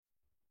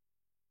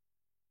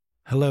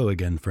Hello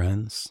again,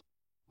 friends.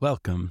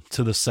 Welcome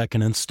to the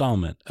second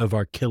installment of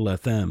our Kill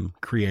FM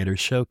Creator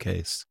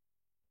Showcase.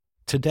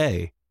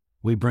 Today,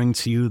 we bring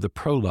to you the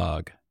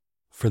prologue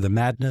for The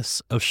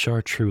Madness of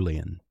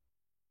Chartrulean.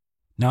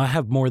 Now, I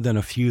have more than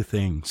a few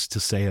things to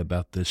say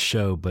about this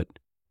show, but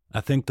I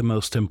think the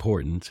most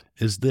important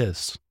is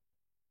this.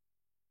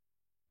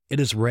 It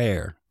is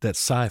rare that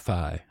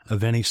sci-fi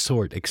of any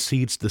sort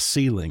exceeds the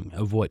ceiling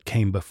of what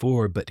came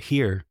before, but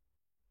here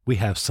we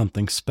have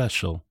something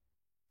special,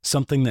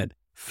 something that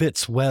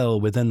fits well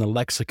within the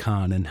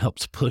lexicon and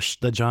helps push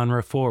the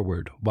genre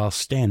forward while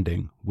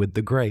standing with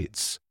the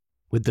greats,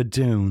 with the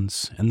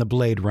Dunes and the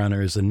Blade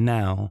Runners, and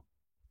now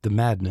the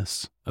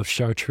madness of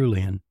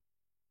Chartrulean.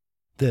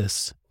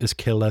 This is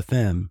Kill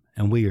FM,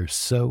 and we are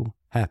so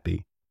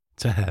happy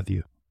to have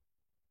you.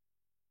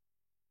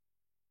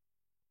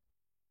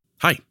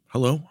 Hi,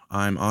 hello,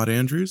 I'm Odd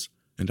Andrews,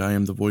 and I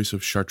am the voice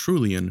of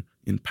Chartrulean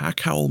in Pack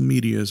Howl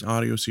Media's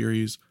audio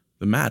series,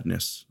 The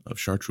Madness of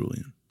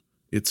Chartrulean.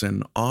 It's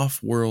an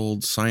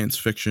off-world science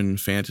fiction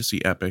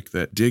fantasy epic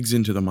that digs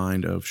into the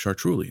mind of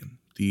Chartrulean,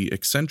 the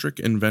eccentric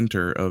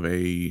inventor of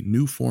a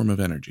new form of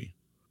energy.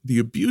 The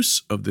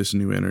abuse of this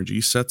new energy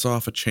sets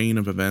off a chain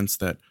of events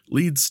that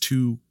leads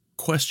to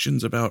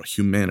questions about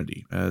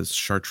humanity, as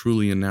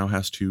Chartrulean now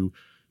has to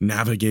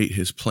navigate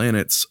his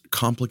planet's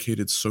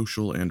complicated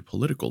social and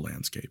political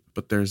landscape.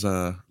 But there's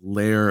a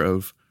layer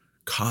of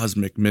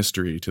cosmic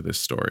mystery to this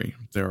story.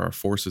 There are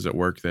forces at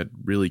work that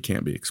really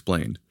can't be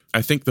explained.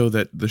 I think, though,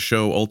 that the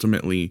show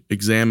ultimately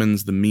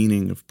examines the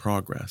meaning of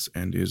progress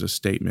and is a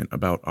statement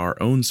about our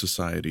own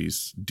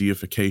society's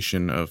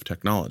deification of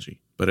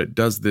technology. But it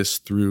does this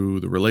through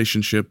the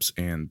relationships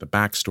and the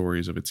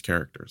backstories of its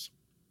characters.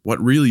 What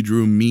really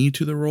drew me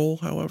to the role,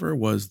 however,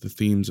 was the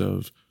themes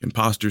of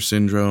imposter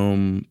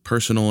syndrome,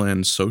 personal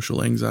and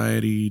social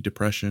anxiety,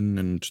 depression,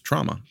 and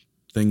trauma,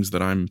 things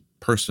that I'm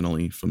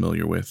personally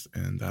familiar with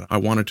and that I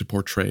wanted to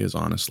portray as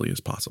honestly as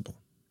possible.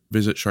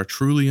 Visit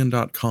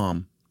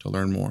chartrulean.com to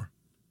learn more.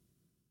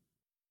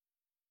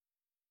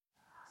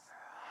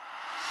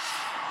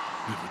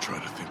 Never try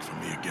to think for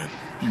me again.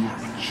 You are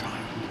a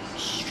child,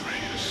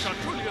 Strayus.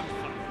 Chartrulean,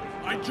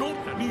 I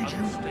don't need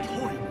you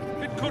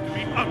toying. it could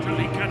be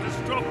utterly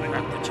catastrophic.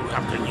 That you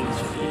have to use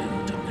fear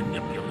to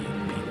manipulate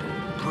people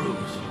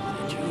proves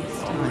that you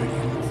already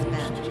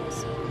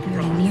We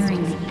are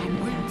nearing the end.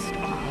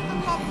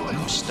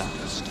 now stop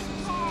us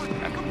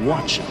and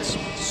watch us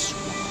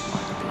swallowed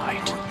by the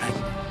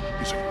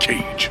light. It's a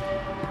cage.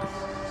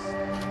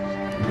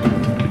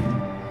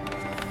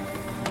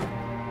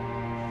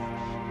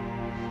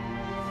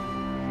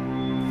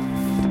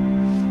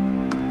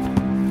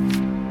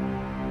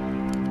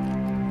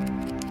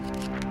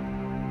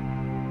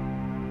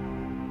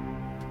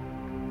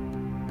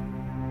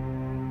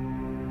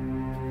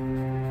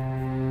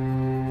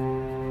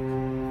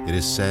 It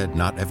is said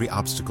not every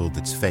obstacle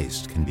that's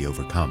faced can be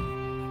overcome.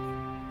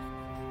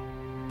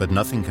 But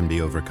nothing can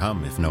be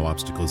overcome if no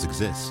obstacles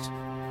exist.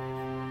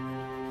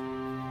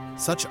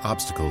 Such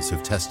obstacles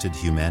have tested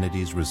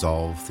humanity's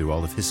resolve through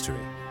all of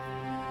history.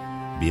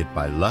 Be it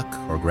by luck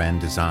or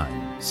grand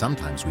design,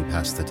 sometimes we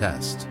pass the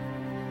test.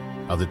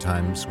 Other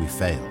times we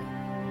fail.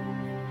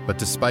 But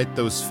despite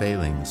those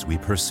failings, we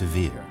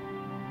persevere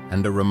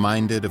and are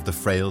reminded of the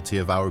frailty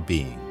of our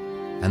being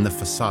and the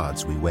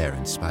facades we wear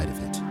in spite of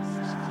it.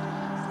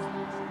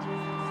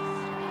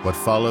 What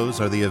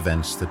follows are the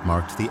events that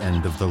marked the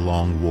end of the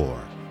Long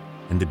War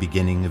and the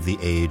beginning of the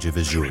Age of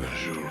Azure.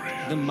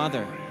 The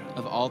mother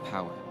of all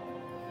power.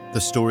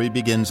 The story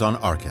begins on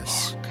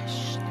Arcus,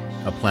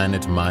 a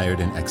planet mired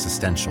in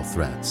existential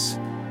threats,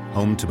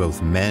 home to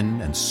both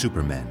men and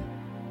supermen.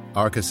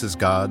 Arcus's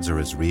gods are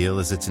as real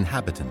as its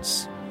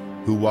inhabitants,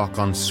 who walk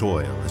on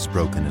soil as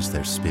broken as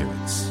their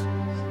spirits.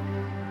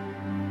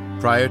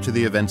 Prior to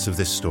the events of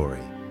this story,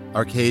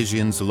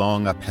 Arcasians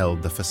long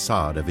upheld the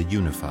facade of a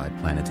unified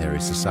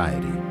planetary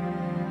society.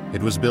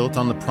 It was built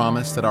on the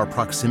promise that our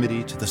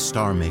proximity to the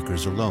star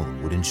makers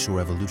alone would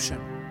ensure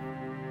evolution.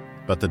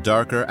 But the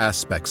darker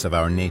aspects of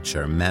our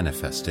nature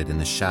manifested in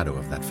the shadow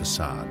of that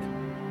facade.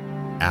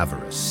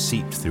 Avarice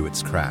seeped through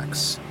its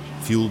cracks,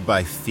 fueled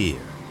by fear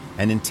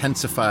and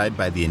intensified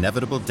by the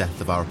inevitable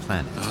death of our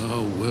planet.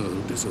 Our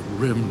world is a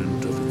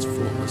remnant of its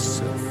former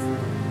self.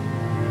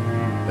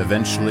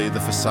 Eventually, the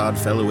facade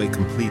fell away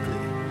completely.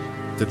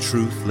 The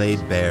truth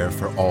laid bare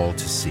for all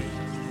to see.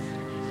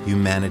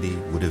 Humanity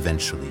would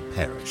eventually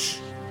perish.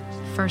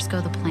 First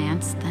go the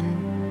plants, then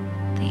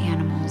the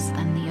animals,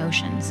 then the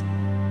oceans,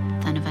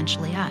 then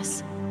eventually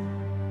us.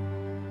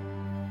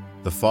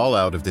 The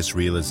fallout of this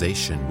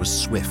realization was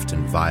swift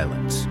and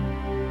violent.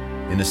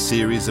 In a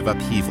series of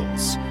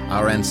upheavals,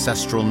 our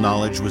ancestral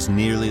knowledge was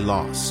nearly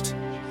lost,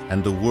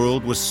 and the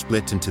world was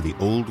split into the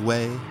old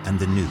way and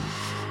the new.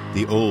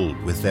 The old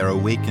with their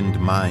awakened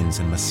minds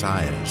and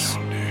messiahs,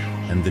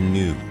 and the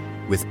new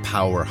with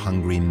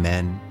power-hungry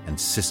men and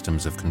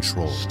systems of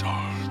control.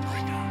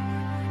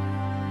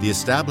 The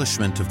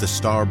establishment of the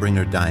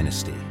Starbringer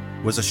dynasty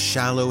was a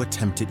shallow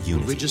attempt at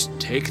unity. Will we just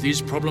take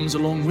these problems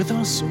along with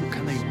us, or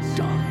can they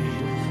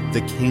die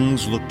The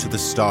kings looked to the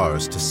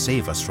stars to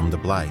save us from the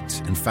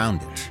blight and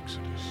found it.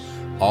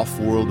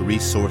 Off-world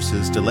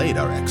resources delayed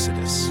our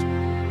exodus,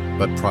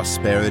 but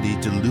prosperity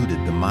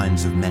deluded the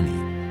minds of many.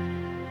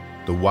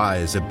 The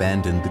wise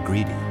abandoned the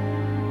greedy,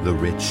 the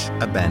rich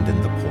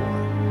abandoned the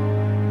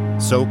poor.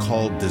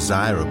 So-called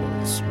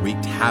desirables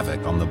wreaked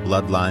havoc on the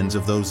bloodlines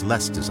of those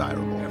less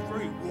desirable.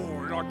 Every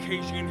war in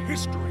Arcasian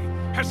history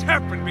has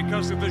happened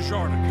because of the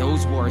Chartrulean.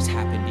 Those wars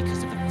happen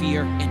because of the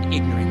fear and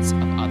ignorance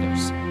of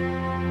others.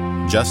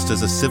 Just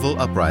as a civil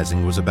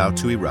uprising was about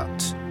to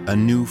erupt, a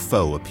new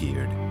foe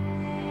appeared.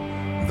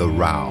 The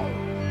Rao,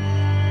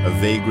 a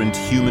vagrant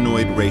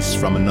humanoid race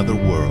from another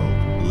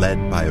world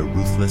led by a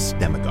ruthless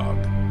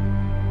demagogue.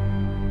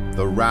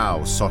 The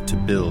Rao sought to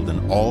build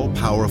an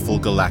all-powerful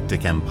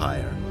galactic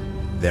empire,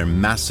 their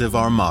massive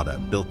armada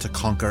built to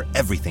conquer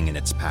everything in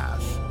its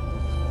path.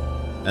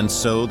 And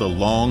so the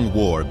long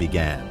war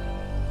began,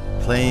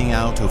 playing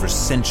out over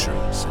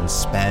centuries and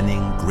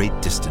spanning great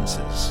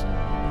distances.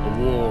 A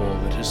war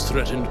that has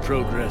threatened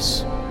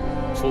progress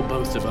for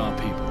both of our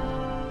people.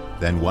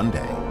 Then one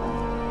day,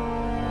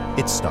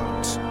 it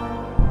stopped.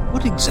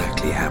 What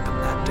exactly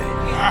happened that day?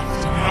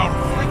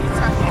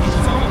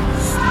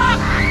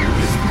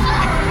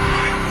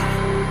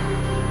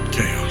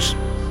 Chaos.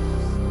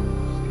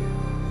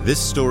 This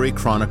story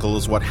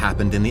chronicles what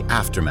happened in the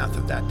aftermath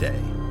of that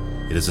day.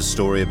 It is a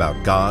story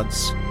about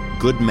gods,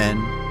 good men,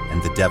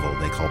 and the devil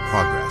they call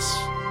progress.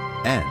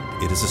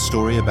 And it is a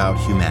story about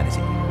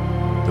humanity,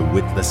 the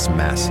witless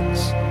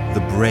masses,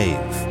 the brave,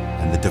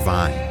 and the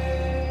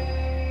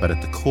divine. But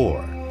at the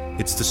core,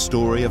 it's the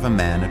story of a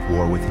man at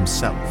war with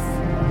himself,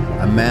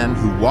 a man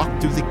who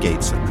walked through the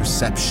gates of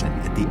perception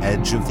at the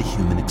edge of the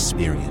human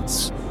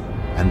experience,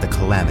 and the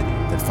calamity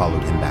that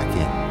followed him back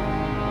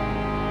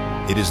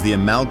in. It is the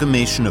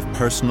amalgamation of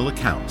personal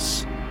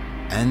accounts,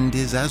 and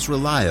is as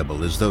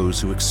reliable as those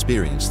who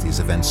experience these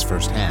events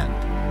firsthand.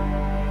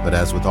 But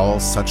as with all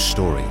such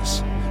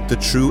stories, the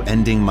true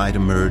ending might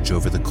emerge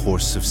over the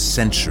course of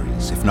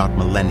centuries, if not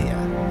millennia,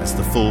 as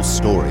the full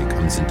story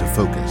comes into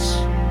focus.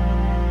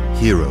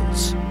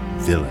 Heroes,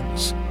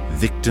 villains,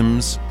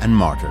 victims, and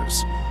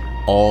martyrs,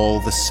 all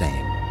the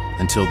same,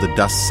 until the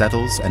dust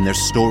settles and their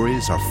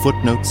stories are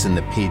footnotes in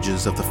the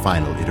pages of the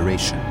final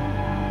iteration.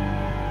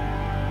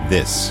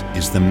 This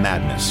is the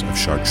madness of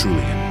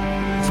Chartrulean.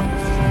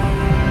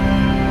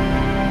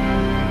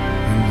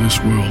 Will this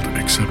world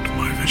accept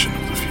my vision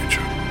of the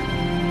future?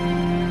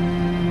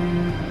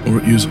 Or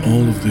is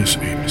all of this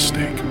a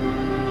mistake?